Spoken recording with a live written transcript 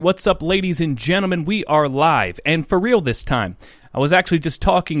What's up, ladies and gentlemen? We are live, and for real this time. I was actually just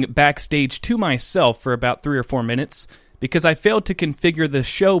talking backstage to myself for about 3 or 4 minutes because I failed to configure the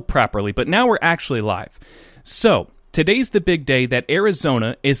show properly, but now we're actually live. So, today's the big day that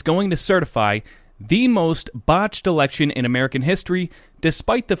Arizona is going to certify the most botched election in American history,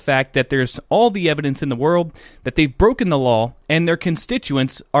 despite the fact that there's all the evidence in the world that they've broken the law and their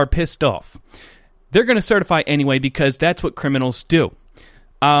constituents are pissed off. They're going to certify anyway because that's what criminals do.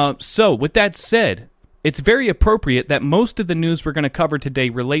 So, with that said, it's very appropriate that most of the news we're going to cover today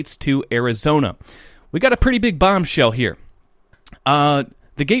relates to Arizona. We got a pretty big bombshell here. The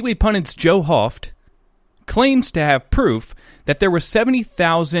Gateway Pundit's Joe Hoft claims to have proof that there were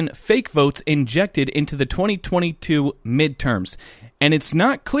 70,000 fake votes injected into the 2022 midterms. And it's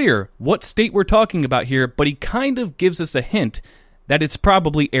not clear what state we're talking about here, but he kind of gives us a hint that it's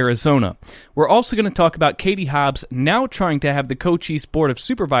probably Arizona. We're also going to talk about Katie Hobbs now trying to have the Cochise Board of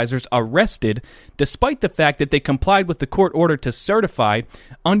Supervisors arrested, despite the fact that they complied with the court order to certify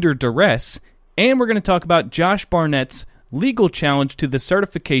under duress. And we're going to talk about Josh Barnett's legal challenge to the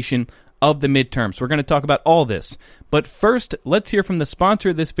certification of the midterms. We're going to talk about all this. But first, let's hear from the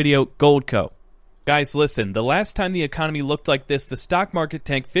sponsor of this video, Goldco. Guys, listen, the last time the economy looked like this, the stock market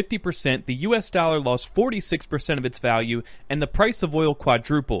tanked 50%, the US dollar lost 46% of its value, and the price of oil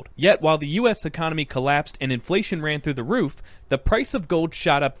quadrupled. Yet, while the US economy collapsed and inflation ran through the roof, the price of gold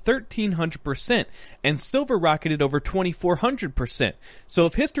shot up 1,300%, and silver rocketed over 2,400%. So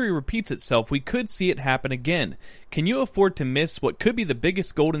if history repeats itself, we could see it happen again. Can you afford to miss what could be the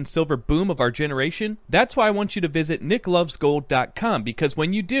biggest gold and silver boom of our generation? That's why I want you to visit nicklovesgold.com, because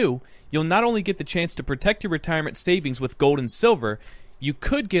when you do, you'll not only get the chance to protect your retirement savings with gold and silver, you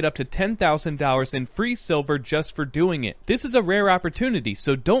could get up to $10,000 in free silver just for doing it. This is a rare opportunity,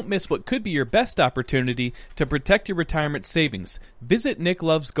 so don't miss what could be your best opportunity to protect your retirement savings. Visit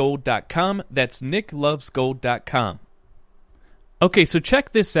nicklovesgold.com. That's nicklovesgold.com. Okay, so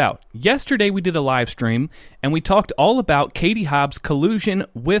check this out. Yesterday we did a live stream, and we talked all about Katie Hobbs' collusion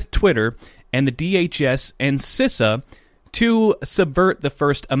with Twitter and the DHS and CISA to subvert the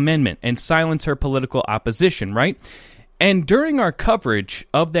First Amendment and silence her political opposition, right? And during our coverage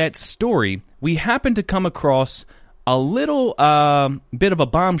of that story, we happened to come across a little bit of a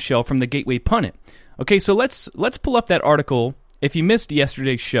bombshell from the Gateway Pundit. Okay, so let's pull up that article. If you missed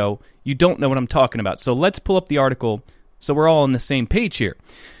yesterday's show, you don't know what I'm talking about. So let's pull up the article so we're all on the same page here.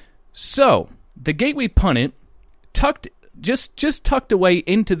 So the Gateway Pundit tucked away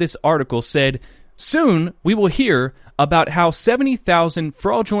into this article said, "Soon we will hear about how 70,000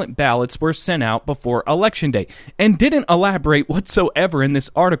 fraudulent ballots were sent out before Election Day," and didn't elaborate whatsoever in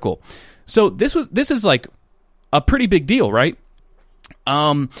this article. So this is like a pretty big deal, right?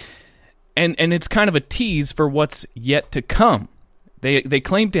 And it's kind of a tease for what's yet to come. They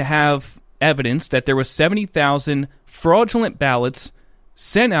claim to have evidence that there was 70,000 fraudulent ballots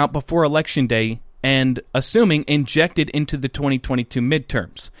sent out before Election Day and assuming injected into the 2022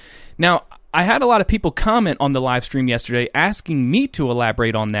 midterms. Now, I had a lot of people comment on the live stream yesterday asking me to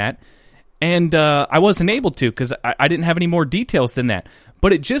elaborate on that, and I wasn't able to because I didn't have any more details than that.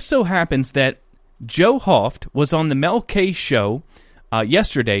 But it just so happens that Joe Hoft was on the Mel K show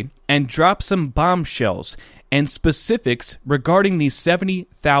yesterday and dropped some bombshells and specifics regarding these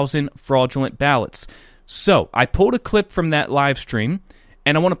 70,000 fraudulent ballots. So I pulled a clip from that live stream,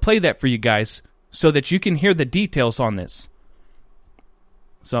 and I want to play that for you guys so that you can hear the details on this.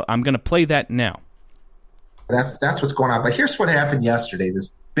 So I'm going to play that now. That's what's going on. But here's what happened yesterday.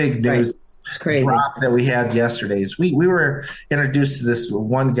 This big news drop that we had yesterday is we were introduced to this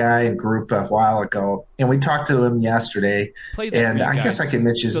one guy and group a while ago, and we talked to him yesterday. And I guess I can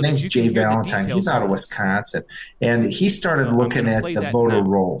mention his name's Jay Valentine. He's out of Wisconsin, and he started looking at the voter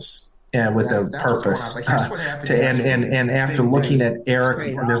rolls. And with a purpose. And after looking at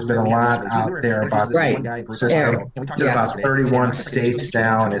Eric, there's been a lot out there about this one guy system. It's about 31 states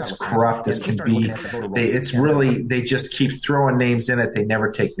down. It's corrupt as can be. They just keep throwing names in it. They never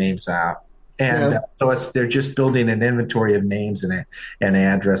take names out. And so they're just building an inventory of names and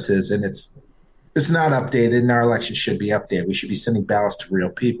addresses. And it's not updated, and our election should be updated. We should be sending ballots to real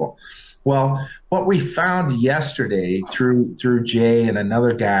people. Well, what we found yesterday through Jay and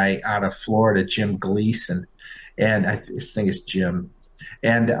another guy out of Florida, Jim Gleason, and I think it's Jim,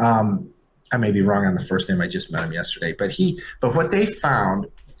 and I may be wrong on the first name. I just met him yesterday, but what they found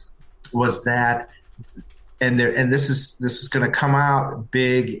was that, and this is going to come out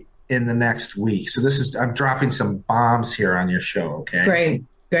big in the next week. So I'm dropping some bombs here on your show. Okay, great.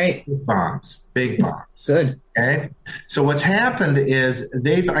 Big bombs. Good. Okay. So what's happened is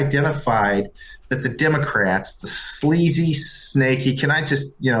they've identified that the Democrats, the sleazy, snaky, can I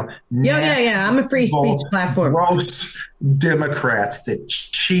just, Yeah. I'm a free speech platform. Gross Democrats that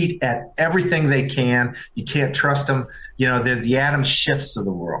cheat at everything they can. You can't trust them. They're the Adam Schiffs of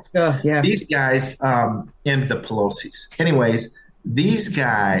the world. Yeah. These guys, and the Pelosi's. Anyways, these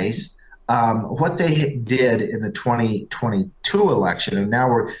guys, what they did in the 2022 election, and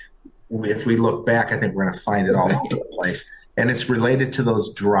now if we look back, I think we're going to find it all over the place. And it's related to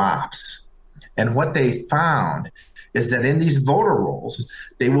those drops. And what they found is that in these voter rolls,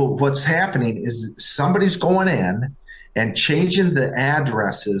 what's happening is somebody's going in and changing the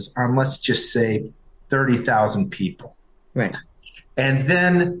addresses on, let's just say, 30,000 people. Right. And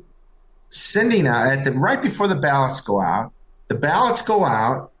then sending out, right before the ballots go out,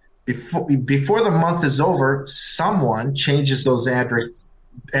 before the month is over, someone changes those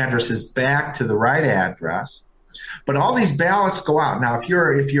addresses back to the right address. But all these ballots go out. Now, if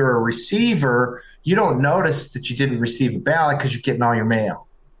you're a receiver, you don't notice that you didn't receive a ballot because you're getting all your mail.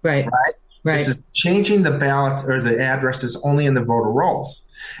 Right. This is changing the ballots or the addresses only in the voter rolls.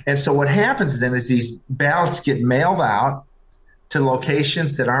 And so what happens then is these ballots get mailed out to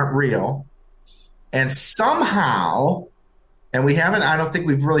locations that aren't real. And somehow, and I don't think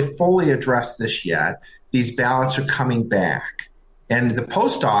we've really fully addressed this yet, these ballots are coming back. And the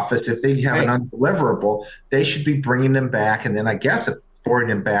post office, if they have an undeliverable, they should be bringing them back, and then I guess forwarding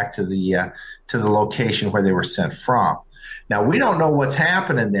them back to the location where they were sent from. Now, we don't know what's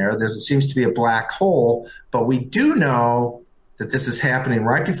happening there. There seems to be a black hole, but we do know that this is happening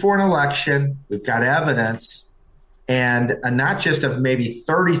right before an election. We've got evidence, and not just of maybe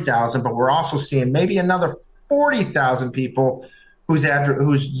 30,000, but we're also seeing maybe another 40,000 people whose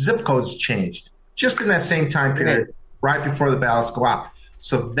zip codes changed just in that same time period. Right before the ballots go out.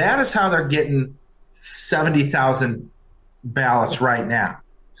 So that is how they're getting 70,000 ballots right now.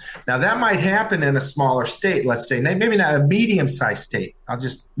 Now, that might happen in a smaller state, let's say, maybe not a medium-sized state. I'll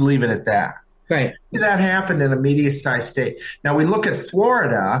just leave it at that. Right. That happened in a medium-sized state. Now, we look at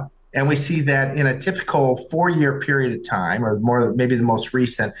Florida, and we see that in a typical 4-year period of time, or more, maybe the most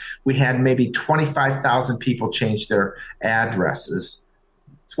recent, we had maybe 25,000 people change their addresses.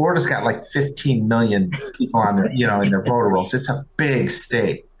 Florida's got like 15 million people on their, in their voter rolls. It's a big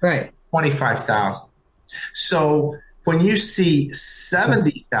state. Right. 25,000. So when you see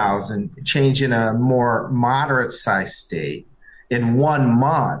 70,000 change in a more moderate sized state in 1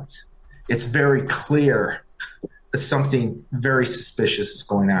 month, it's very clear that something very suspicious is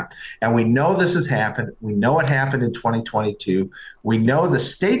going on. And we know this has happened. We know it happened in 2022. We know the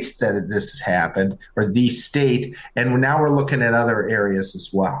states that this has happened, or the state, and now we're looking at other areas as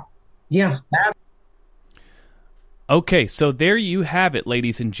well. Yes. Okay, so there you have it,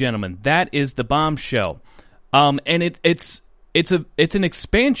 ladies and gentlemen. That is the bombshell. And it's an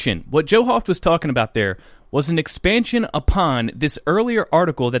expansion. What Joe Hoft was talking about there was an expansion upon this earlier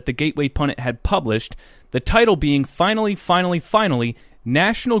article that the Gateway Pundit had published, the title being Finally,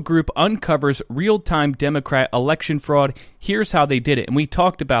 National Group Uncovers Real-Time Democrat Election Fraud. Here's how they did it. And we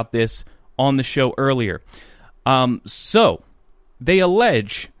talked about this on the show earlier. So they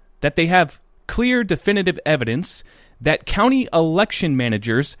allege that they have clear, definitive evidence that county election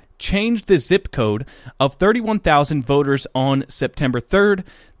managers changed the zip code of 31,000 voters on September 3rd.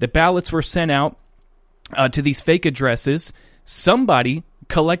 The ballots were sent out to these fake addresses. Somebody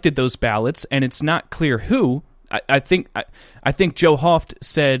collected those ballots, and it's not clear who. I think Joe Hoft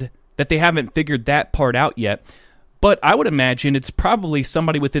said that they haven't figured that part out yet, but I would imagine it's probably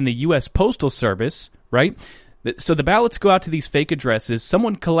somebody within the U.S. Postal Service, right? So the ballots go out to these fake addresses,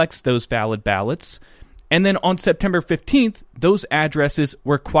 someone collects those valid ballots, and then on September 15th, those addresses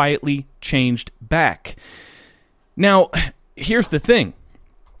were quietly changed back. Now, here's the thing.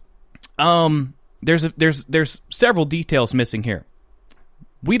 There's several details missing here.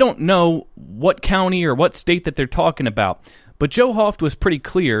 We don't know what county or what state that they're talking about, but Joe Hoft was pretty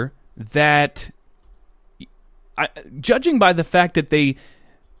clear that, judging by the fact that they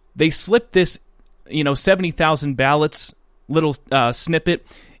slipped this, 70,000 ballots little snippet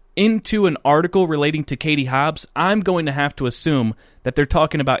into an article relating to Katie Hobbs, I'm going to have to assume that they're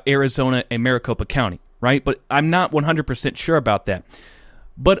talking about Arizona and Maricopa County, right? But I'm not 100% sure about that.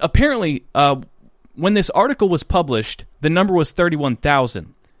 But apparently, when this article was published, the number was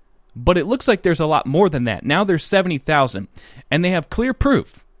 31,000. But it looks like there's a lot more than that. Now there's 70,000. And they have clear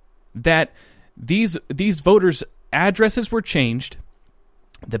proof that these voters' addresses were changed,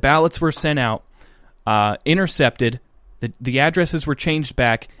 the ballots were sent out, intercepted, the addresses were changed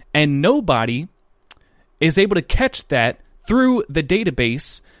back, and nobody is able to catch that through the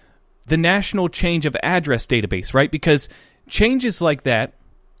database, the National Change of Address database, right? Because changes like that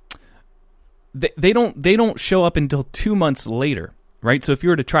they don't show up until 2 months later, right? So if you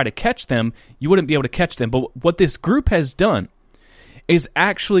were to try to catch them, you wouldn't be able to catch them. But what this group has done is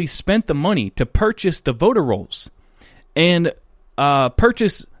actually spent the money to purchase the voter rolls and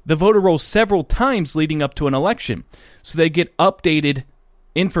purchase the voter rolls several times leading up to an election. So they get updated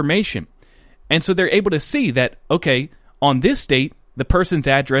information. And so they're able to see that, okay, on this date, the person's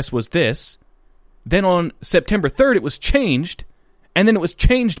address was this. Then on September 3rd, it was changed. And then it was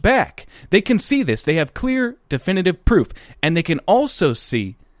changed back. They can see this. They have clear, definitive proof. And they can also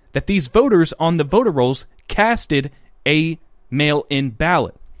see that these voters on the voter rolls casted a mail-in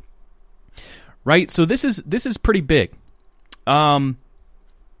ballot. Right? So this is pretty big. It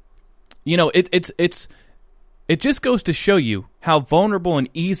just goes to show you how vulnerable and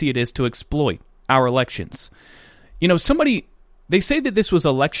easy it is to exploit our elections. They say that this was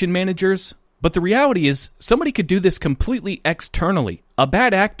election managers, but the reality is somebody could do this completely externally. A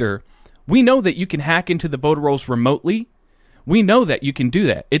bad actor, we know that you can hack into the voter rolls remotely. We know that you can do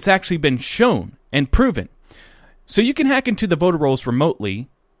that. It's actually been shown and proven. So you can hack into the voter rolls remotely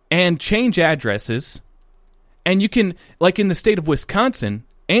and change addresses. And you can, like in the state of Wisconsin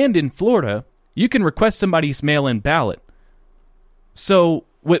and in Florida, you can request somebody's mail-in ballot. So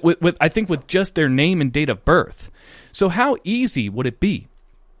I think with just their name and date of birth. So how easy would it be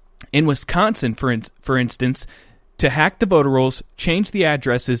in Wisconsin, for instance, to hack the voter rolls, change the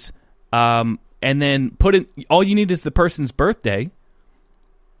addresses, and then put in, all you need is the person's birthday,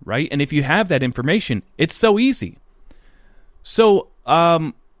 right? And if you have that information, it's so easy. So,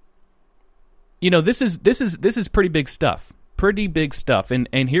 this is pretty big stuff.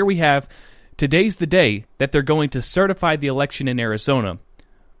 And here we have, today's the day that they're going to certify the election in Arizona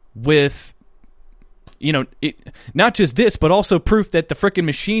with, not just this, but also proof that the frickin'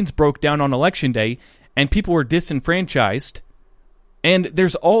 machines broke down on election day and people were disenfranchised. And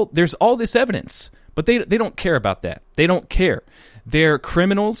there's all this evidence, but they don't care about that. They don't care. They're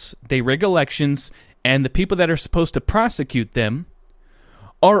criminals. They rig elections, and the people that are supposed to prosecute them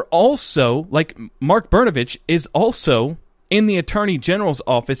are also, like Mark Brnovich, is also in the Attorney General's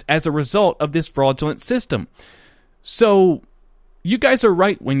office as a result of this fraudulent system. So you guys are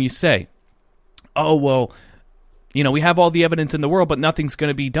right when you say, oh, well, we have all the evidence in the world, but nothing's going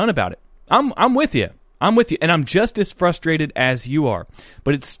to be done about it. I'm with you. And I'm just as frustrated as you are.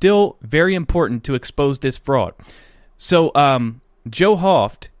 But it's still very important to expose this fraud. So Joe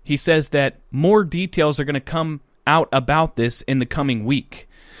Hoft, he says that more details are going to come out about this in the coming week.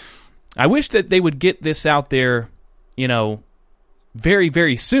 I wish that they would get this out there, very,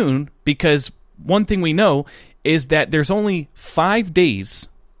 very soon, because one thing we know is that there's only 5 days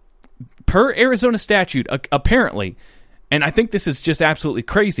per Arizona statute, apparently, and I think this is just absolutely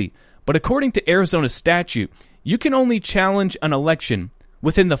crazy, but according to Arizona statute, you can only challenge an election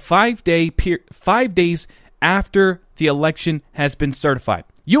within the 5 days after the election has been certified.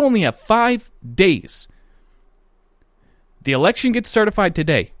 You only have 5 days. The election gets certified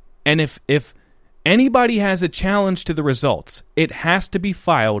today, and if anybody has a challenge to the results, it has to be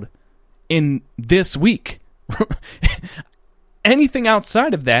filed in this week. Anything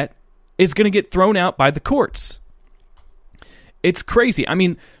outside of that is going to get thrown out by the courts. It's crazy. I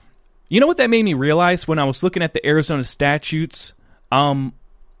mean, you know what that made me realize when I was looking at the Arizona statutes?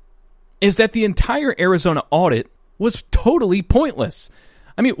 Is that the entire Arizona audit was totally pointless.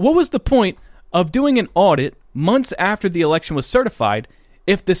 I mean, what was the point of doing an audit months after the election was certified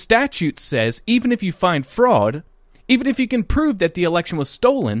if the statute says, even if you find fraud, even if you can prove that the election was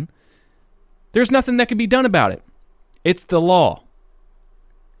stolen, there's nothing that can be done about it? It's the law.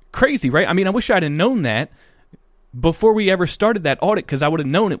 Crazy, right? I mean, I wish I'd have known that before we ever started that audit, because I would have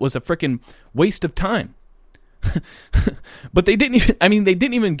known it was a freaking waste of time. But they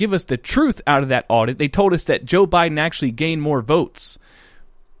didn't even give us the truth out of that audit. They told us that Joe Biden actually gained more votes.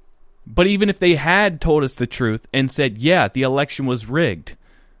 But even if they had told us the truth and said, yeah, the election was rigged,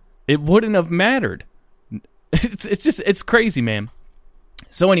 it wouldn't have mattered. It's crazy, man.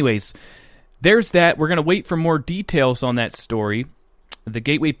 So anyways, there's that. We're going to wait for more details on that story. The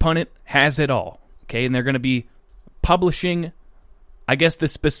Gateway Pundit has it all. Okay, and they're going to be publishing, I guess, the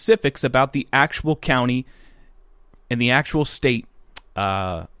specifics about the actual county and the actual state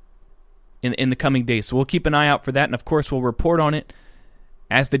in the coming days. So we'll keep an eye out for that, and of course we'll report on it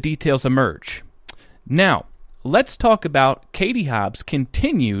as the details emerge. Now, let's talk about Katie Hobbs'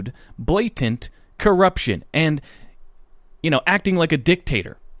 continued blatant corruption and, acting like a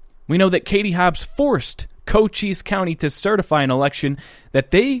dictator. We know that Katie Hobbs forced Cochise County to certify an election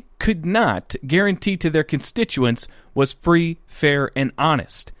that they could not guarantee to their constituents was free, fair, and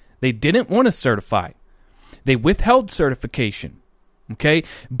honest. They didn't want to certify. They withheld certification. Okay?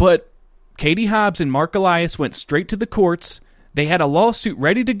 But Katie Hobbs and Mark Elias went straight to the courts. They had a lawsuit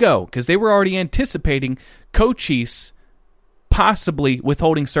ready to go because they were already anticipating Cochise possibly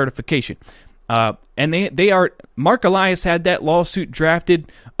withholding certification. And Mark Elias had that lawsuit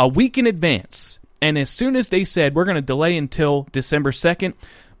drafted a week in advance. And as soon as they said, we're going to delay until December 2nd,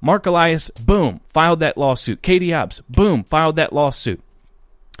 Mark Elias, boom, filed that lawsuit. Katie Hobbs, boom, filed that lawsuit.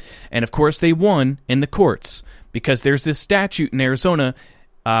 And of course they won in the courts because there's this statute in Arizona,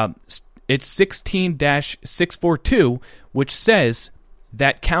 it's 16-642, which says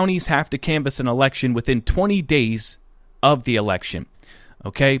that counties have to canvass an election within 20 days of the election.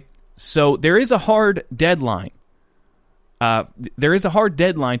 Okay? So there is a hard deadline. To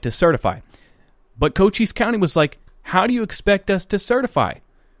certify. But Cochise County was like, how do you expect us to certify?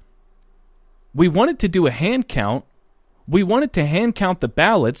 We wanted to do a hand count. We wanted to hand count the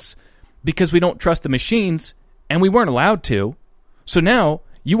ballots because we don't trust the machines, and we weren't allowed to. So now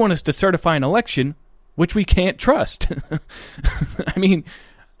you want us to certify an election which we can't trust. I mean,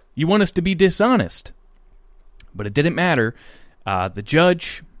 you want us to be dishonest. But it didn't matter. The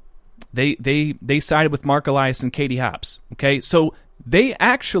judge, they sided with Mark Elias and Katie Hobbs. Okay, so they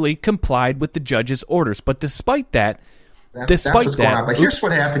actually complied with the judge's orders. But despite that, that's what's going on. But here's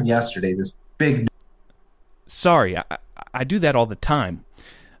what happened yesterday. This big. Sorry, I do that all the time.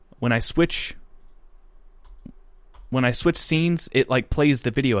 When I switch scenes, it like plays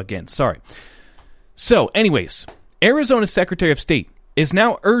the video again. Sorry. So, anyways, Arizona's Secretary of State is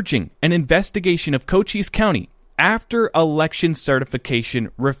now urging an investigation of Cochise County after election certification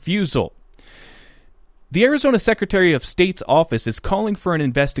refusal. The Arizona Secretary of State's office is calling for an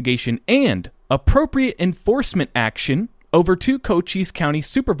investigation and appropriate enforcement action over 2 Cochise County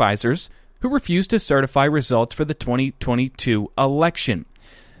supervisors who refused to certify results for the 2022 election.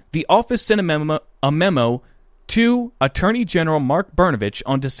 The office sent a memo to Attorney General Mark Brnovich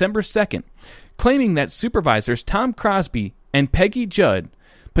on December 2nd, claiming that supervisors Tom Crosby and Peggy Judd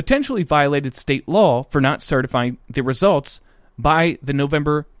potentially violated state law for not certifying the results by the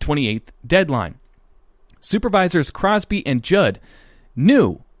November 28th deadline. Supervisors Crosby and Judd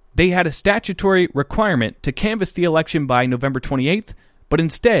knew they had a statutory requirement to canvass the election by November 28th, but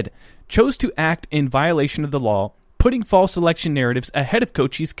instead chose to act in violation of the law, putting false election narratives ahead of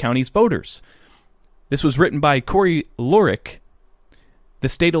Cochise County's voters. This was written by Corey Lorick, the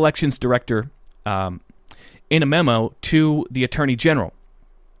state elections director, in a memo to the Attorney General.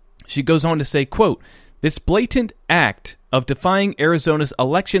 She goes on to say, quote, "This blatant act of defying Arizona's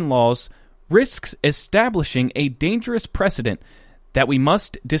election laws risks establishing a dangerous precedent that we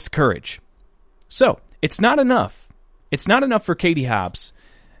must discourage." So, it's not enough. It's not enough for Katie Hobbs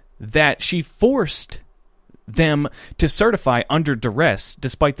that she forced them to certify under duress,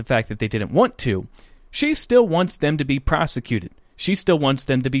 despite the fact that they didn't want to. She still wants them to be prosecuted. She still wants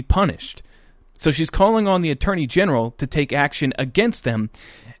them to be punished. So she's calling on the Attorney General to take action against them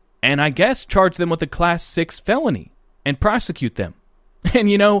and I guess charge them with a Class 6 felony and prosecute them. And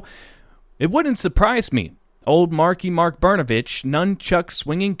you know, it wouldn't surprise me. Old Mark Brnovich, nunchuck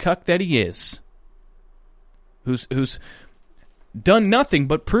swinging cuck that he is, who's done nothing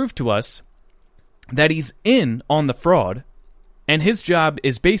but prove to us that he's in on the fraud, and his job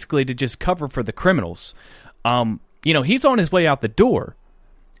is basically to just cover for the criminals. He's on his way out the door,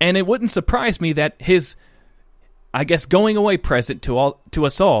 and it wouldn't surprise me that his, I guess, going away present to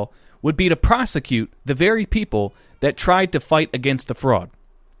us all would be to prosecute the very people that tried to fight against the fraud.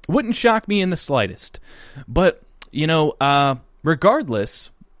 Wouldn't shock me in the slightest. But,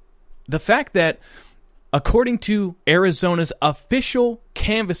 regardless, the fact that according to Arizona's official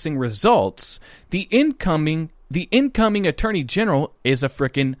canvassing results, the incoming Attorney General is a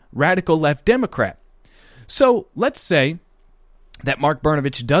frickin' radical left Democrat. So let's say that Mark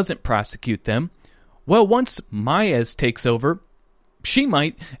Brnovich doesn't prosecute them. Well, once Maez takes over, she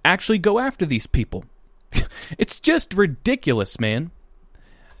might actually go after these people. It's just ridiculous, man.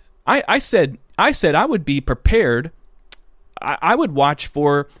 I said I would be prepared. I would watch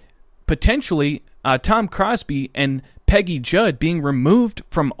for potentially Tom Crosby and Peggy Judd being removed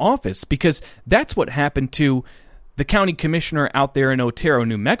from office, because that's what happened to the county commissioner out there in Otero,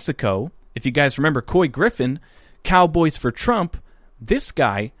 New Mexico. If you guys remember Coy Griffin, Cowboys for Trump, this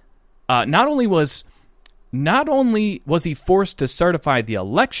guy not only was he forced to certify the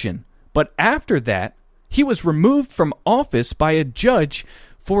election, but after that, he was removed from office by a judge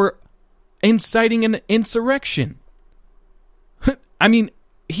for inciting an insurrection. I mean,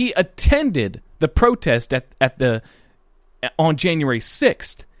 he attended the protest on January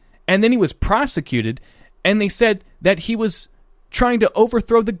 6th, and then he was prosecuted, and they said that he was trying to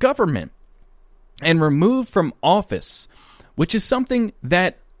overthrow the government and removed from office, which is something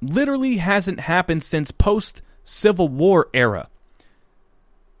that literally hasn't happened since post-Civil War era.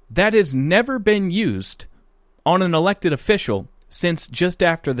 That has never been used on an elected official since just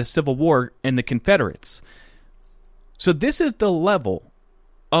after the Civil War and the Confederates. So this is the level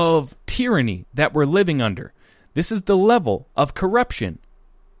of tyranny that we're living under. This is the level of corruption.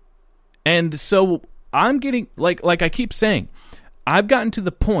 And so I'm getting, like I keep saying, I've gotten to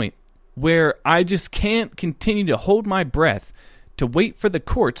the point where I just can't continue to hold my breath to wait for the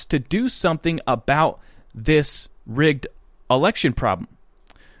courts to do something about this rigged election problem.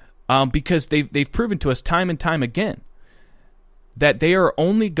 Because they've proven to us time and time again that they are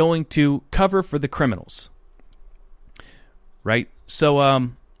only going to cover for the criminals. Right?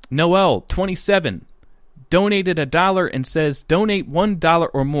 So, Noel, 27, donated $1 and says, donate $1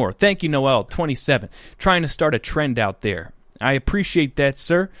 or more. Thank you, Noel, 27. Trying to start a trend out there. I appreciate that,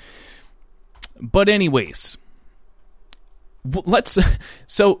 sir. But anyways, let's.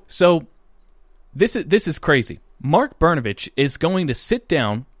 So this is crazy. Mark Brnovich is going to sit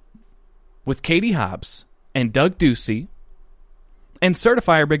down with Katie Hobbs and Doug Ducey and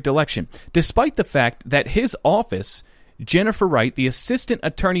certify a rigged election, despite the fact that his office, Jennifer Wright, the Assistant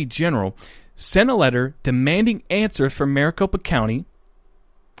Attorney General, sent a letter demanding answers from Maricopa County,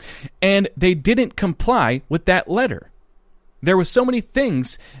 and they didn't comply with that letter. There were so many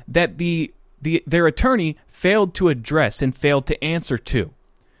things that their attorney failed to address and failed to answer to.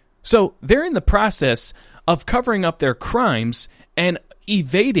 So they're in the process of covering up their crimes and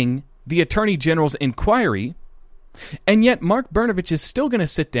evading the Attorney General's inquiry, and yet Mark Brnovich is still going to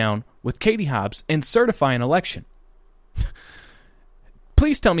sit down with Katie Hobbs and certify an election.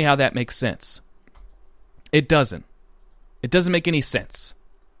 Please tell me how that makes sense. It doesn't. It doesn't make any sense.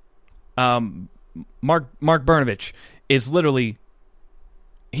 Mark Brnovich is literally,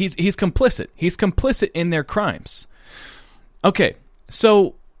 he's complicit. He's complicit in their crimes. Okay,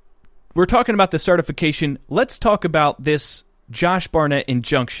 so we're talking about the certification. Let's talk about this Josh Barnett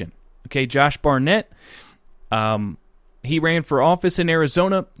injunction. Okay, Josh Barnett, he ran for office in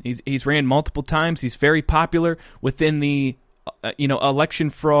Arizona. He's ran multiple times. He's very popular within the election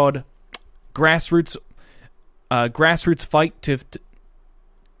fraud grassroots fight to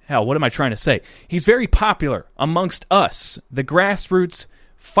hell, what am I trying to say? He's very popular amongst us, the grassroots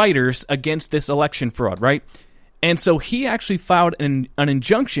fighters against this election fraud, right? And so he actually filed an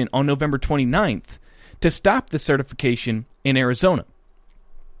injunction on November 29th to stop the certification in Arizona.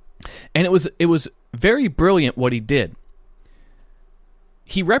 And it was very brilliant what he did.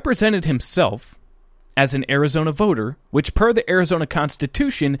 He represented himself as an Arizona voter, which per the Arizona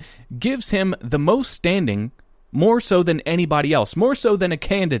Constitution gives him the most standing, more so than anybody else, more so than a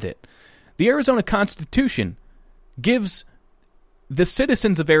candidate. The Arizona Constitution gives the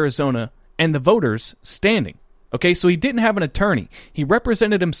citizens of Arizona and the voters standing. Okay, so he didn't have an attorney. He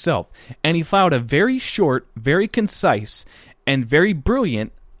represented himself, and he filed a very short, very concise, and very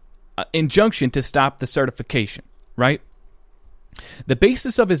brilliant injunction to stop the certification, right? The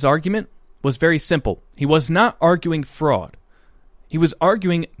basis of his argument was very simple. He was not arguing fraud. He was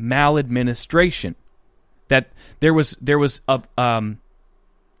arguing maladministration. That there was a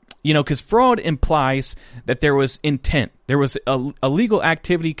because fraud implies that there was intent. There was a legal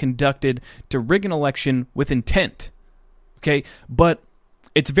activity conducted to rig an election with intent. Okay, but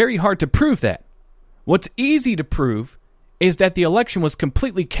it's very hard to prove that. What's easy to prove is that the election was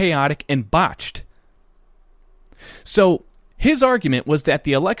completely chaotic and botched. So his argument was that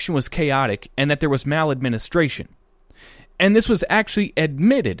the election was chaotic and that there was maladministration. And this was actually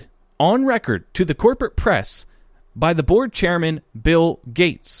admitted on record to the corporate press by the board chairman, Bill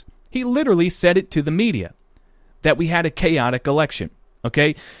Gates. He literally said it to the media, that we had a chaotic election,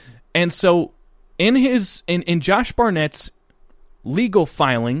 okay? And so in Josh Barnett's legal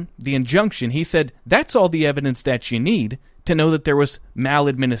filing, the injunction, he said, that's all the evidence that you need to know that there was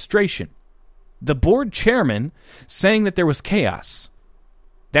maladministration. The board chairman saying that there was chaos.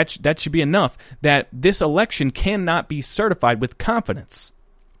 That should be enough, that this election cannot be certified with confidence.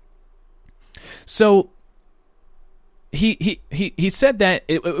 So he said that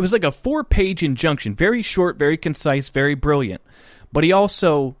it was like a 4-page injunction, very short, very concise, very brilliant. But he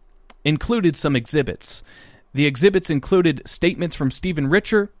also included some exhibits. The exhibits included statements from Stephen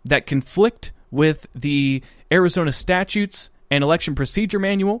Richer that conflict with the Arizona statutes and election procedure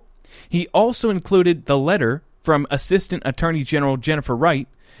manual. He also included the letter from Assistant Attorney General Jennifer Wright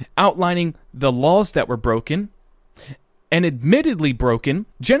outlining the laws that were broken. And admittedly broken,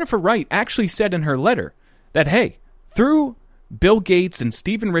 Jennifer Wright actually said in her letter that, hey, through Bill Gates and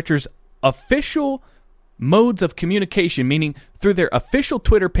Stephen Richer's official modes of communication, meaning through their official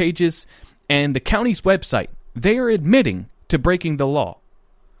Twitter pages and the county's website, they are admitting to breaking the law.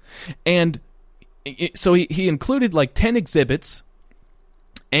 And so he included like 10 exhibits,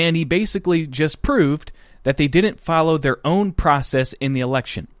 and he basically just proved that they didn't follow their own process in the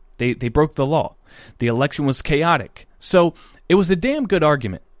election. They broke the law. The election was chaotic. So it was a damn good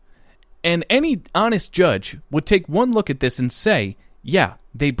argument. And any honest judge would take one look at this and say, yeah,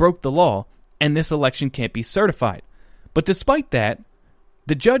 they broke the law, and this election can't be certified. But despite that,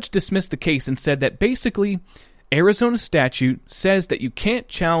 the judge dismissed the case and said that basically Arizona statute says that you can't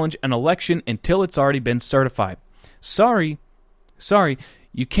challenge an election until it's already been certified. Sorry,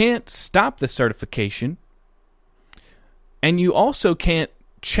 you can't stop the certification, and you also can't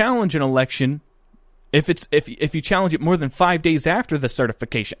challenge an election if you challenge it more than 5 days after the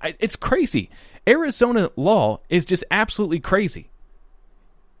certification. It's crazy. Arizona law is just absolutely crazy.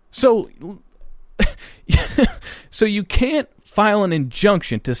 So you can't file an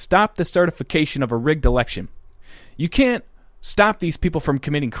injunction to stop the certification of a rigged election. You can't stop these people from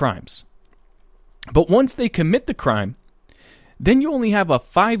committing crimes. But once they commit the crime, then you only have a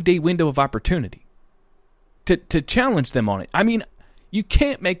 5-day window of opportunity to challenge them on it. I mean, you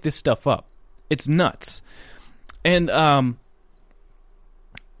can't make this stuff up. It's nuts. And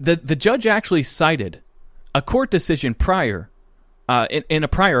the judge actually cited a court decision prior in a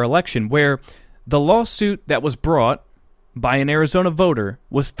prior election where the lawsuit that was brought by an Arizona voter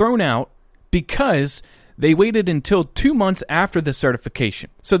was thrown out because they waited until 2 months after the certification.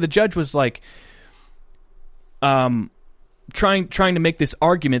 So the judge was like trying to make this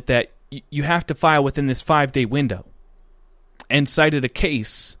argument that you have to file within this 5-day window, and cited a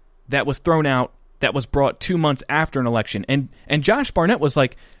case that was thrown out that was brought 2 months after an election. And Josh Barnett was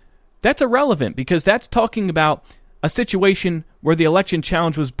like, that's irrelevant because that's talking about a situation where the election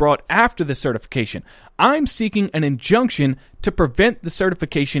challenge was brought after the certification. I'm seeking an injunction to prevent the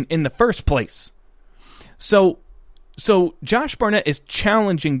certification in the first place. So Josh Barnett is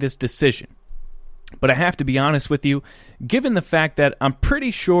challenging this decision. But I have to be honest with you, given the fact that I'm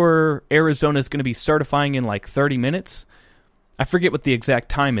pretty sure Arizona is going to be certifying in like 30 minutes. I forget what the exact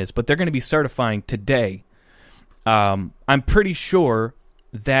time is, but they're going to be certifying today. I'm pretty sure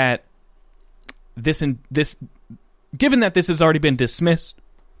that given that this has already been dismissed,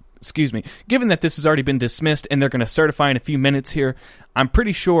 given that this has already been dismissed and they're going to certify in a few minutes here, I'm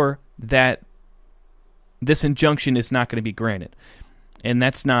pretty sure that this injunction is not going to be granted. And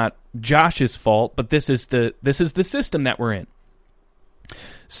that's not Josh's fault, but this is the system that we're in.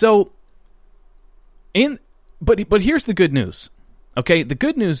 So, but here's the good news. Okay, the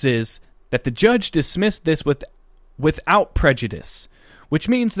good news is that the judge dismissed this without prejudice, which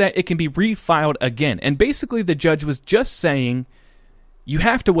means that it can be refiled again. And basically, the judge was just saying, you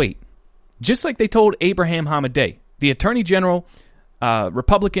have to wait, just like they told Abraham Hamadeh, the Attorney General,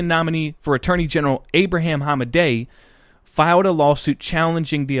 Republican nominee for Attorney General Abraham Hamadeh, filed a lawsuit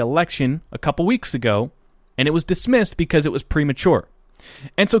challenging the election a couple weeks ago, and it was dismissed because it was premature.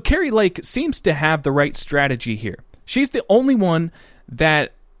 And so Kari Lake seems to have the right strategy here. She's the only one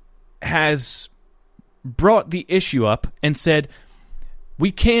that has brought the issue up and said,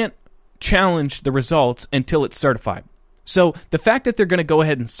 we can't challenge the results until it's certified. So the fact that they're going to go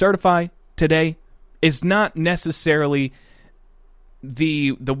ahead and certify today is not necessarily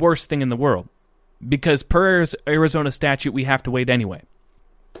the worst thing in the world, because per Arizona statute, we have to wait anyway.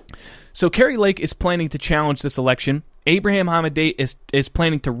 So Kari Lake is planning to challenge this election. Abraham Hamadeh is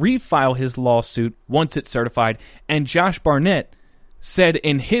planning to refile his lawsuit once it's certified. And Josh Barnett said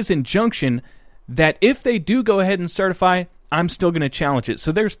in his injunction that if they do go ahead and certify, I'm still going to challenge it.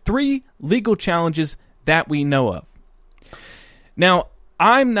 So there's 3 legal challenges that we know of. Now,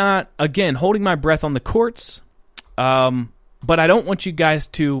 I'm not, again, holding my breath on the courts, but I don't want you guys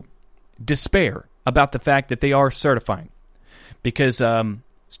to despair about the fact that they are certifying, because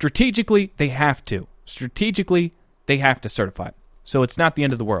strategically they have to. Strategically, they have to certify. So it's not the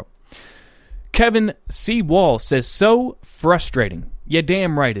end of the world. Kevin C. Wall says, so frustrating. Yeah,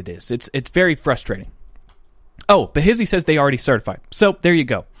 damn right it is. It's very frustrating. Oh, Bahizzi says they already certified. So there you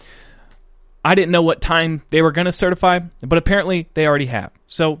go. I didn't know what time they were going to certify, but apparently they already have.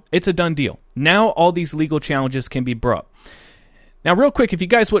 So it's a done deal. Now all these legal challenges can be brought. Now, real quick, if you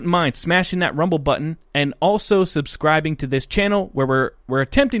guys wouldn't mind smashing that Rumble button and also subscribing to this channel where we're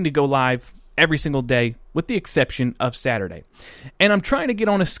attempting to go live every single day with the exception of Saturday. And I'm trying to get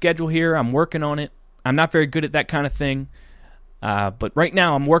on a schedule here. I'm working on it. I'm not very good at that kind of thing. But right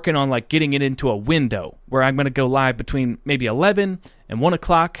now I'm working on like getting it into a window where I'm going to go live between maybe 11 and 1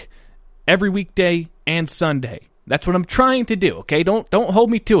 o'clock every weekday and Sunday. That's what I'm trying to do, okay? Don't hold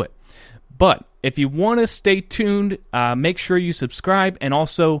me to it. But if you want to stay tuned, make sure you subscribe and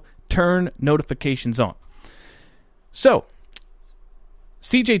also turn notifications on. So,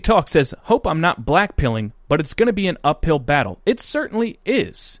 CJ Talk says, hope I'm not blackpilling, but it's going to be an uphill battle. It certainly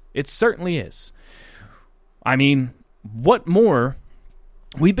is. It certainly is. I mean, what more?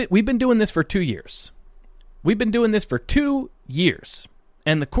 We've been doing this for 2 years. We've been doing this for 2 years.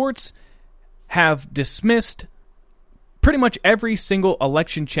 And the courts have dismissed pretty much every single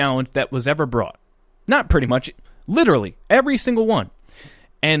election challenge that was ever brought. Not pretty much, literally, every single one.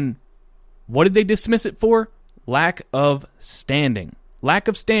 And what did they dismiss it for? Lack of standing. Lack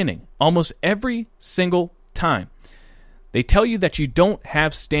of standing. Almost every single time. They tell you that you don't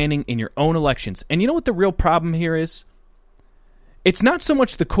have standing in your own elections. And you know what the real problem here is? It's not so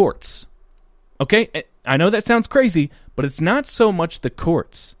much the courts. Okay? I know that sounds crazy, but it's not so much the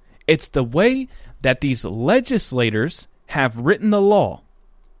courts. It's the way that these legislators have written the law.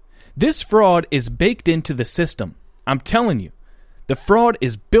 This fraud is baked into the system. I'm telling you. The fraud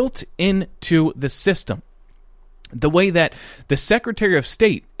is built into the system. The way that the Secretary of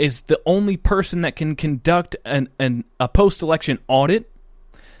State is the only person that can conduct a post-election audit,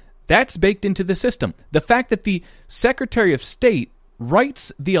 that's baked into the system. The fact that the Secretary of State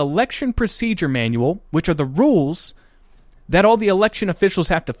writes the election procedure manual, which are the rules that all the election officials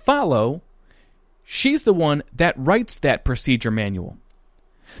have to follow, she's the one that writes that procedure manual.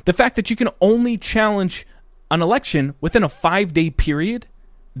 The fact that you can only challenge an election within a 5-day period,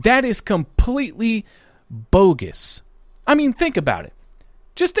 that is completely bogus. I mean, think about it.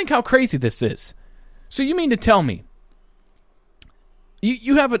 Just think how crazy this is. So you mean to tell me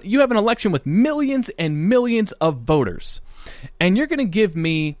you have an election with millions and millions of voters, and you're going to give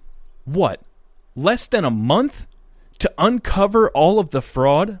me what? Less than a month to uncover all of the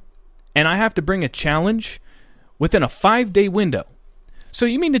fraud, and I have to bring a challenge within a 5-day window. So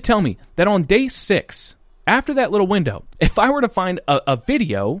you mean to tell me that on day 6, after that little window, if I were to find a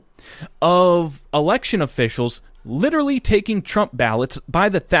video of election officials literally taking Trump ballots by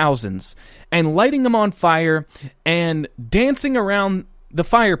the thousands and lighting them on fire and dancing around the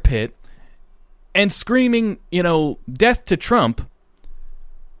fire pit and screaming, death to Trump,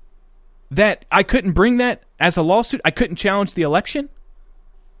 that I couldn't bring that as a lawsuit? I couldn't challenge the election?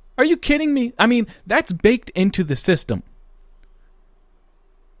 Are you kidding me? I mean, that's baked into the system.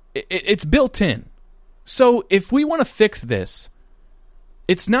 It's built in. So if we want to fix this,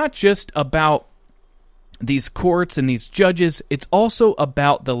 it's not just about these courts and these judges. It's also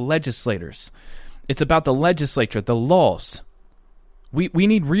about the legislators. It's about the legislature, the laws. We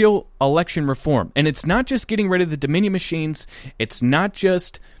need real election reform. And it's not just getting rid of the Dominion machines. It's not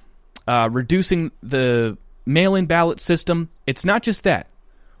just reducing the mail-in ballot system. It's not just that.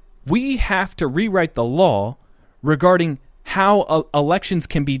 We have to rewrite the law regarding how elections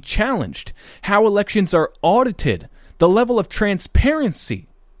can be challenged, how elections are audited, the level of transparency,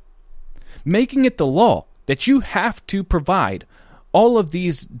 making it the law that you have to provide all of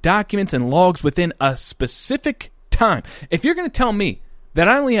these documents and logs within a specific time. If you're going to tell me that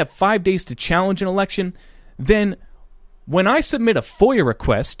I only have 5 days to challenge an election, then when I submit a FOIA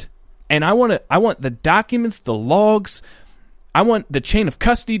request and I want the documents, the logs, I want the chain of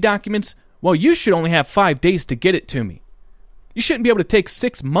custody documents, well, you should only have 5 days to get it to me. You shouldn't be able to take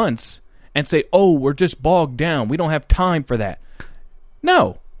 6 months and say, oh, we're just bogged down. We don't have time for that.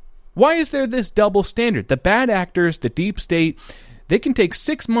 No. Why is there this double standard? The bad actors, the deep state, they can take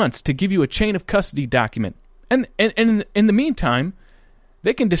 6 months to give you a chain of custody document. And in the meantime,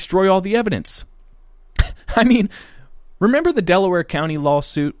 they can destroy all the evidence. I mean, remember the Delaware County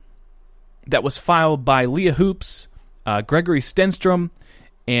lawsuit that was filed by Leah Hoops, Gregory Stenstrom,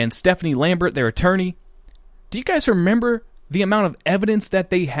 and Stephanie Lambert, their attorney? Do you guys remember the amount of evidence that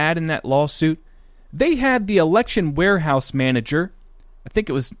they had in that lawsuit? They had the election warehouse manager, I think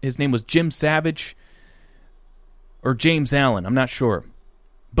his name was Jim Savage or James Allen, I'm not sure.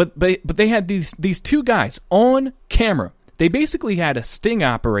 But they had these two guys on camera. They basically had a sting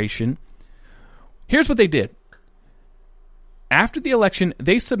operation. Here's what they did. After the election,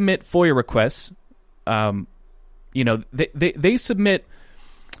 they submit FOIA requests. They submit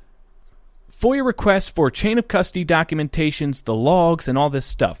FOIA requests for chain of custody documentations, the logs, and all this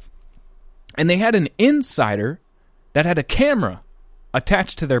stuff. And they had an insider that had a camera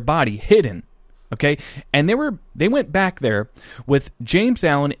attached to their body, hidden. Okay? And they went back there with James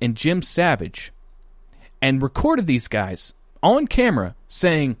Allen and Jim Savage and recorded these guys on camera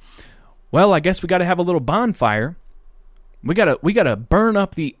saying, well, I guess we got to have a little bonfire. We got to burn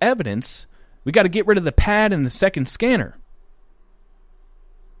up the evidence. We got to get rid of the pad and the second scanner.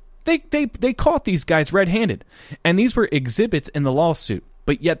 They caught these guys red-handed, and these were exhibits in the lawsuit.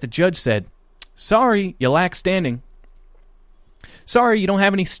 But yet the judge said, sorry, you lack standing. Sorry, you don't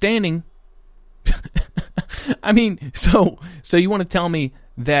have any standing. I mean, so you want to tell me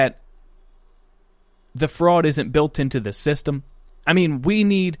that the fraud isn't built into the system? I mean, we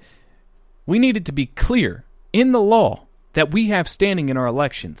need it to be clear in the law that we have standing in our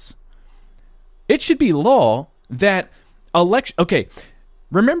elections. It should be law that okay,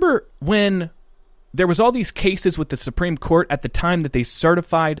 remember when there was all these cases with the Supreme Court at the time that they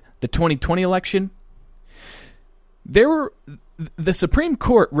certified the 2020 election? The Supreme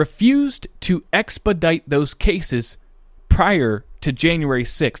Court refused to expedite those cases prior to January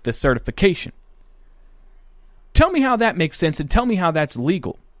 6th, the certification. Tell me how that makes sense and tell me how that's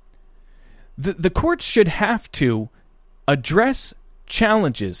legal. The courts should have to address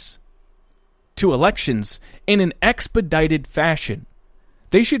challenges to elections in an expedited fashion.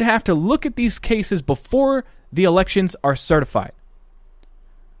 They should have to look at these cases before the elections are certified.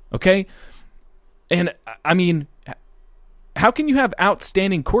 Okay? And, I mean, how can you have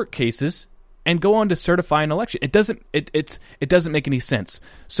outstanding court cases and go on to certify an election? It doesn't make any sense.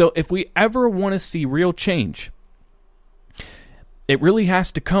 So if we ever want to see real change, it really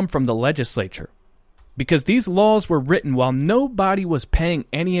has to come from the legislature, because these laws were written while nobody was paying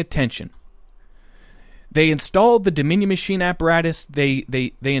any attention. They installed the Dominion machine apparatus. They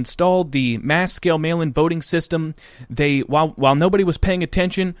installed the mass scale mail-in voting system. While nobody was paying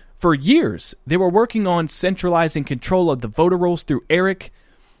attention for years, they were working on centralizing control of the voter rolls through ERIC,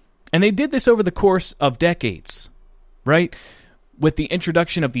 and they did this over the course of decades, right? With the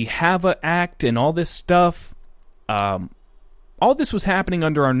introduction of the HAVA Act and all this stuff, all this was happening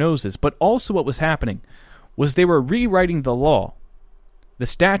under our noses. But also, what was happening was they were rewriting the law, the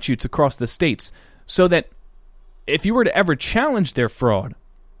statutes across the states, so that if you were to ever challenge their fraud,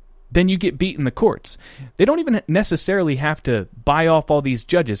 then you get beat in the courts. They don't even necessarily have to buy off all these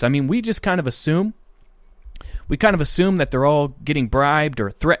judges. I mean, we kind of assume that they're all getting bribed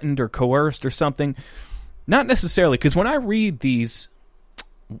or threatened or coerced or something. Not necessarily, because when I read these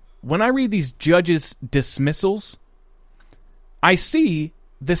judges' dismissals, I see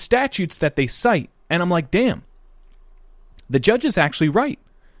the statutes that they cite, and I'm like, damn, the judge is actually right.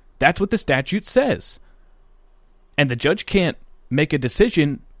 That's what the statute says. And the judge can't make a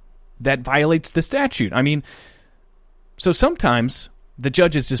decision that violates the statute. I mean, so sometimes the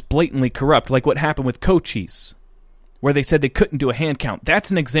judge is just blatantly corrupt, like what happened with Cochise, where they said they couldn't do a hand count. That's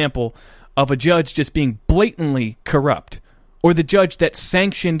an example of a judge just being blatantly corrupt. Or the judge that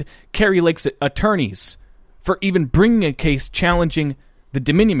sanctioned Kerry Lake's attorneys for even bringing a case challenging the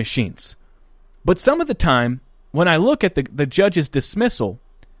Dominion machines. But some of the time, when I look at the judge's dismissal,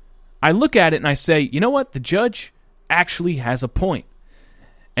 I look at it and I say, you know what? The judge actually has a point.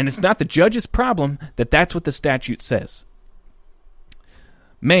 And it's not the judge's problem that that's what the statute says.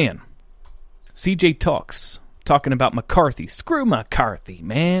 Man, CJ talking about McCarthy. Screw McCarthy,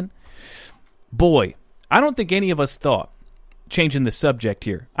 man. Boy, I don't think any of us thought, changing the subject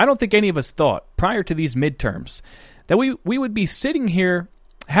here, I don't think any of us thought prior to these midterms that we would be sitting here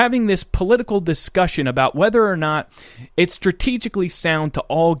having this political discussion about whether or not it's strategically sound to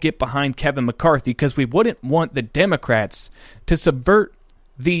all get behind Kevin McCarthy, because we wouldn't want the Democrats to subvert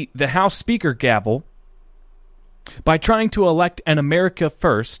the House Speaker gavel by trying to elect an America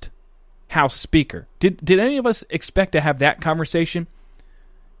First House Speaker. Did any of us expect to have that conversation?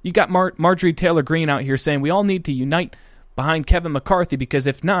 You got Marjorie Taylor Greene out here saying we all need to unite behind Kevin McCarthy, because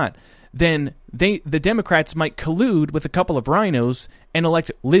if not, then the Democrats might collude with a couple of rhinos and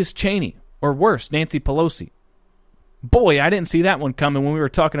elect Liz Cheney, or worse, Nancy Pelosi. Boy, I didn't see that one coming when we were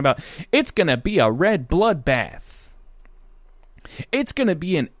talking about it's going to be a red bloodbath. It's going to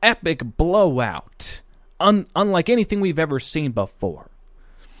be an epic blowout, unlike anything we've ever seen before.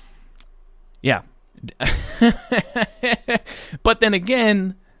 Yeah. But then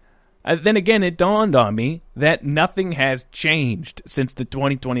again, it dawned on me that nothing has changed since the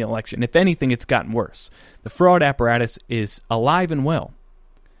 2020 election. If anything, it's gotten worse. The fraud apparatus is alive and well.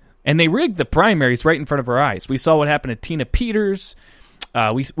 And they rigged the primaries right in front of our eyes. We saw what happened to Tina Peters.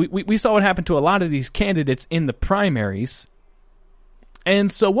 We saw what happened to a lot of these candidates in the primaries.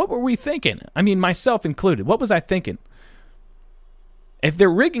 And so what were we thinking? I mean, myself included. What was I thinking? If they're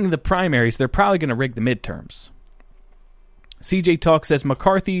rigging the primaries, they're probably going to rig the midterms. CJ Talk says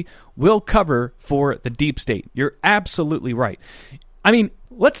McCarthy will cover for the deep state. You're absolutely right. I mean,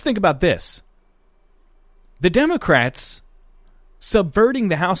 let's think about this. The Democrats subverting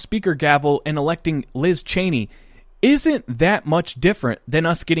the House Speaker gavel and electing Liz Cheney isn't that much different than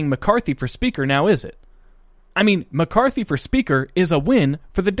us getting McCarthy for Speaker now, is it? I mean, McCarthy for Speaker is a win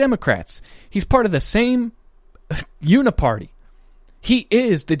for the Democrats. He's part of the same uniparty. He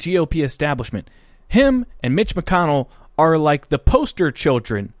is the GOP establishment. Him and Mitch McConnell are like the poster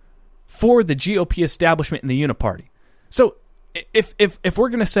children for the GOP establishment and the Uniparty. So if we're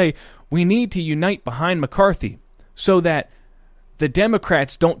going to say we need to unite behind McCarthy so that the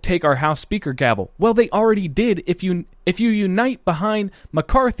Democrats don't take our House Speaker gavel, well, they already did. If you unite behind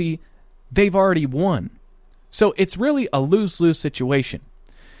McCarthy, they've already won. So it's really a lose-lose situation.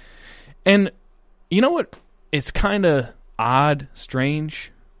 And you know what is kind of odd,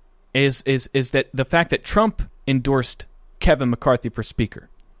 strange, is that the fact that Trump endorsed Kevin McCarthy for Speaker.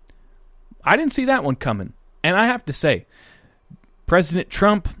 I didn't see that one coming. And I have to say, President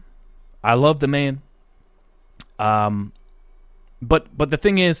Trump, I love the man. But the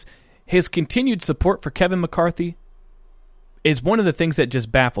thing is, his continued support for Kevin McCarthy is one of the things that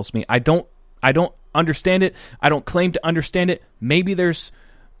just baffles me. I don't understand it. I don't claim to understand it. Maybe there's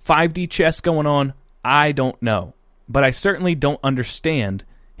 5D chess going on. I don't know. But I certainly don't understand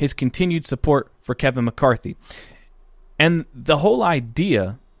his continued support for Kevin McCarthy. And the whole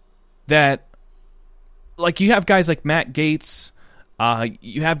idea that, like, you have guys like Matt Gaetz,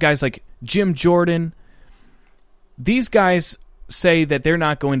 you have guys like Jim Jordan. These guys say that they're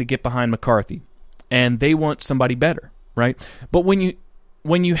not going to get behind McCarthy, and they want somebody better, right? But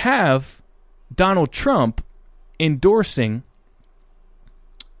when you have Donald Trump endorsing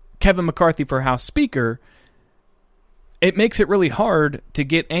Kevin McCarthy for House Speaker, it makes it really hard to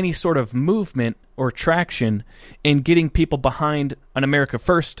get any sort of movement or traction in getting people behind an America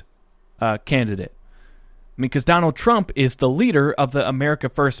First candidate. I mean, because Donald Trump is the leader of the America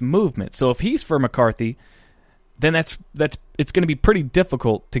First movement. So if he's for McCarthy, then it's going to be pretty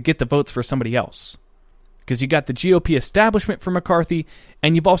difficult to get the votes for somebody else. Because you got the GOP establishment for McCarthy,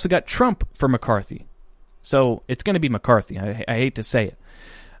 and you've also got Trump for McCarthy. So it's going to be McCarthy. I hate to say it.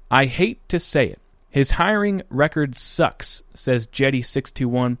 I hate to say it. His hiring record sucks, says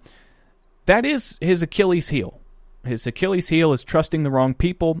Jetty621. That is his Achilles heel. His Achilles heel is trusting the wrong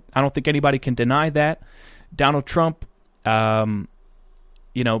people. I don't think anybody can deny that. Donald Trump, but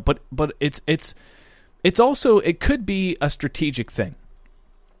it's also, it could be a strategic thing.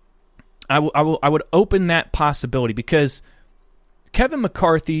 I would open that possibility, because Kevin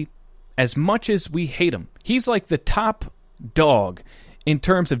McCarthy, as much as we hate him, he's like the top dog in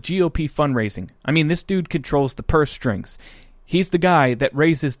terms of GOP fundraising. I mean, this dude controls the purse strings. He's the guy that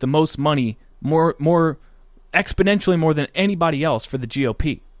raises the most money, more exponentially more than anybody else for the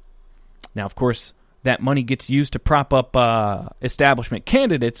GOP. Now, of course, that money gets used to prop up establishment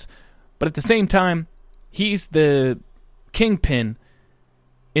candidates, but at the same time, he's the kingpin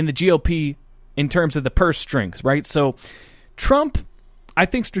in the GOP in terms of the purse strings, right? So Trump, I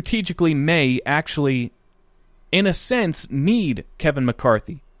think strategically, may actually, in a sense, need Kevin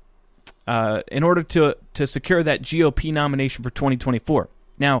McCarthy in order to secure that GOP nomination for 2024.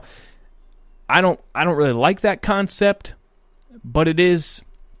 Now, I don't really like that concept, but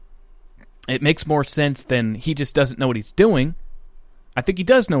it makes more sense than he just doesn't know what he's doing. I think he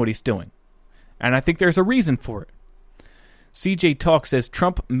does know what he's doing, and I think there's a reason for it. CJ Talk says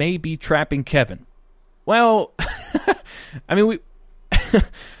Trump may be trapping Kevin. Well, we've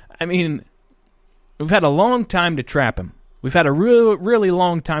had a long time to trap him. We've had a really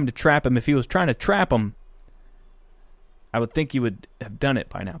long time to trap him. If he was trying to trap him, I would think he would have done it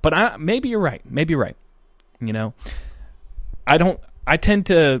by now. But maybe you're right. Maybe you're right. You know, I tend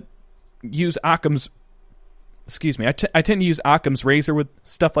to use Occam's. Excuse me. I tend to use Occam's razor with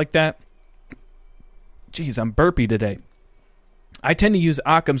stuff like that. Jeez, I'm burpy today. I tend to use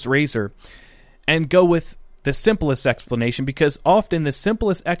Occam's razor and go with the simplest explanation, because often the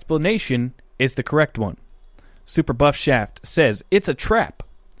simplest explanation is the correct one. Super Buff Shaft says it's a trap.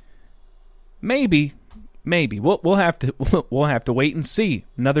 Maybe we'll have to wait and see.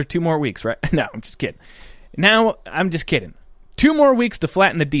 Another 2 more weeks, right? No, I'm just kidding. I'm just kidding. 2 more weeks to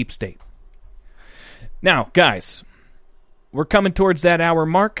flatten the deep state. Now, guys, we're coming towards that hour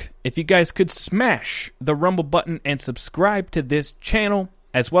mark. If you guys could smash the Rumble button and subscribe to this channel,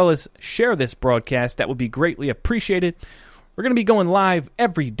 as well as share this broadcast, that would be greatly appreciated. We're going to be going live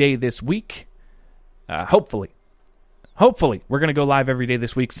every day this week. Hopefully, we're going to go live every day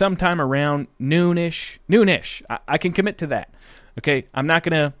this week, sometime around noonish. I can commit to that. Okay, I'm not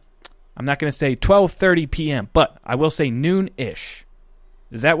gonna say 12:30 p.m., but I will say noonish.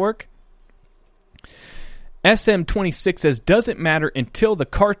 Does that work? SM26 says, doesn't matter until the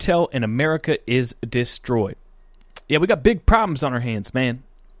cartel in America is destroyed. Yeah, we got big problems on our hands, man.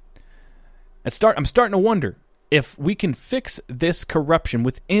 I'm starting to wonder if we can fix this corruption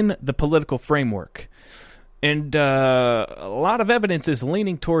within the political framework. And a lot of evidence is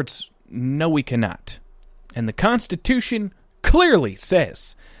leaning towards no, we cannot. And the Constitution clearly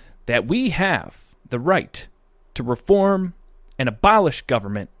says that we have the right to reform and abolish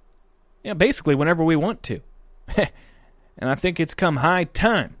government Yeah, basically whenever we want to. And I think it's come high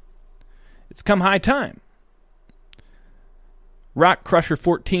time. It's come high time. Rock Crusher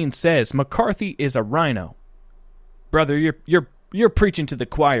 14 says McCarthy is a rhino. Brother, you're preaching to the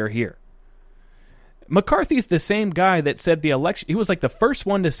choir here. McCarthy's the same guy that said the election. He was like the first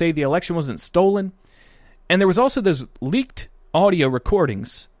one to say the election wasn't stolen. And there was also those leaked audio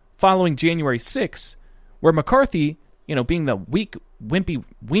recordings following January 6th where McCarthy, being the weak, wimpy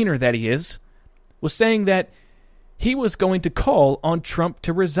wiener that he is, was saying that he was going to call on Trump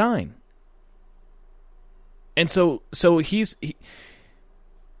to resign. And so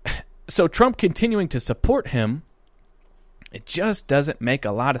Trump continuing to support him, it just doesn't make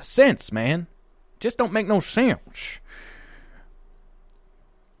a lot of sense, man. Just don't make no sense.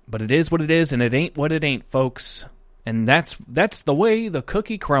 But it is what it is, and it ain't what it ain't, folks. And that's the way the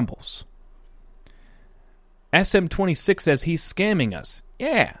cookie crumbles. SM26 says he's scamming us.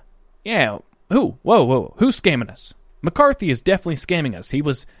 Yeah. Who? Whoa. Who's scamming us? McCarthy is definitely scamming us.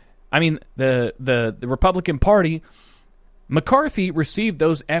 The Republican Party, McCarthy received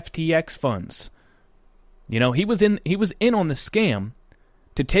those FTX funds. He was in on the scam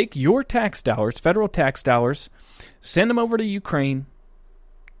to take your tax dollars, federal tax dollars, send them over to Ukraine,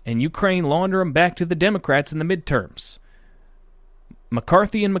 and Ukraine launder them back to the Democrats in the midterms.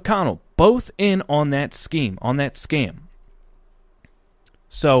 McCarthy and McConnell both in on that scheme, on that scam.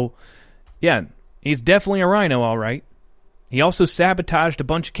 So, yeah, he's definitely a rhino, all right. He also sabotaged a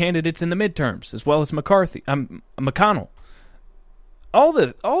bunch of candidates in the midterms, as well as McConnell. All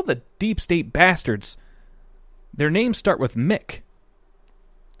the deep state bastards, their names start with Mick.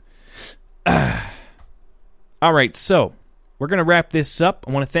 All right, so we're going to wrap this up.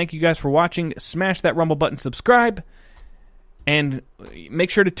 I want to thank you guys for watching. Smash that Rumble button, subscribe, and make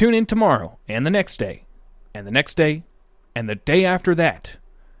sure to tune in tomorrow, and the next day, and the next day, and the day after that.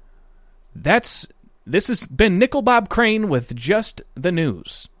 This has been Nickel Bob Crane with Just the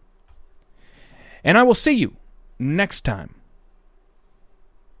News. And I will see you next time.